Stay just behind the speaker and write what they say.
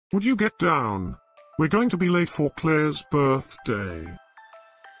Would you get down? We're going to be late for Claire's birthday.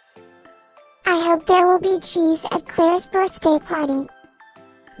 I hope there will be cheese at Claire's birthday party.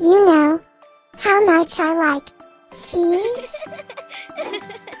 You know how much I like cheese.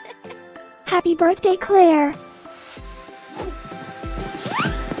 Happy birthday, Claire.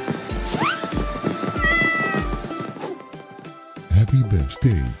 Happy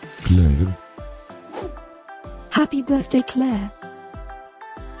birthday, Claire. Happy birthday, Claire.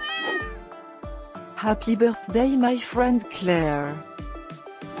 Happy birthday, my friend Claire.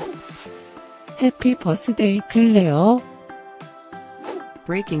 Happy birthday, Claire.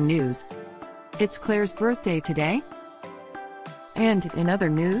 Breaking news. It's Claire's birthday today. And in other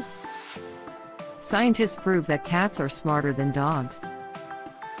news, scientists prove that cats are smarter than dogs.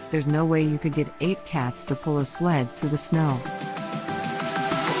 There's no way you could get 8 cats to pull a sled through the snow.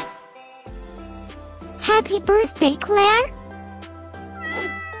 Happy birthday, Claire.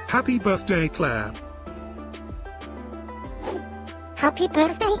 Happy birthday, Claire. Happy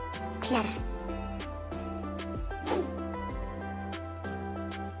birthday, Claire.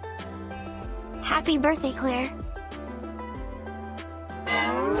 Happy birthday, Claire.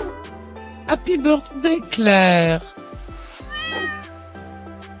 Happy birthday, Claire.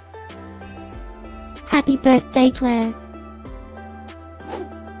 Happy birthday, Claire.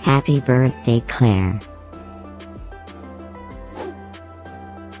 Happy birthday, Claire.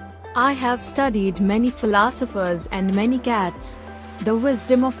 I have studied many philosophers and many cats. The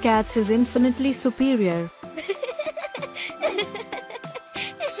wisdom of cats is infinitely superior.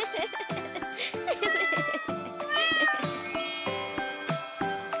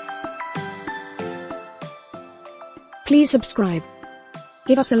 Please subscribe,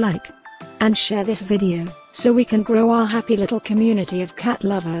 give us a like, and share this video, so we can grow our happy little community of cat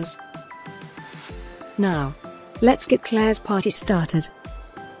lovers. Now, let's get Claire's party started.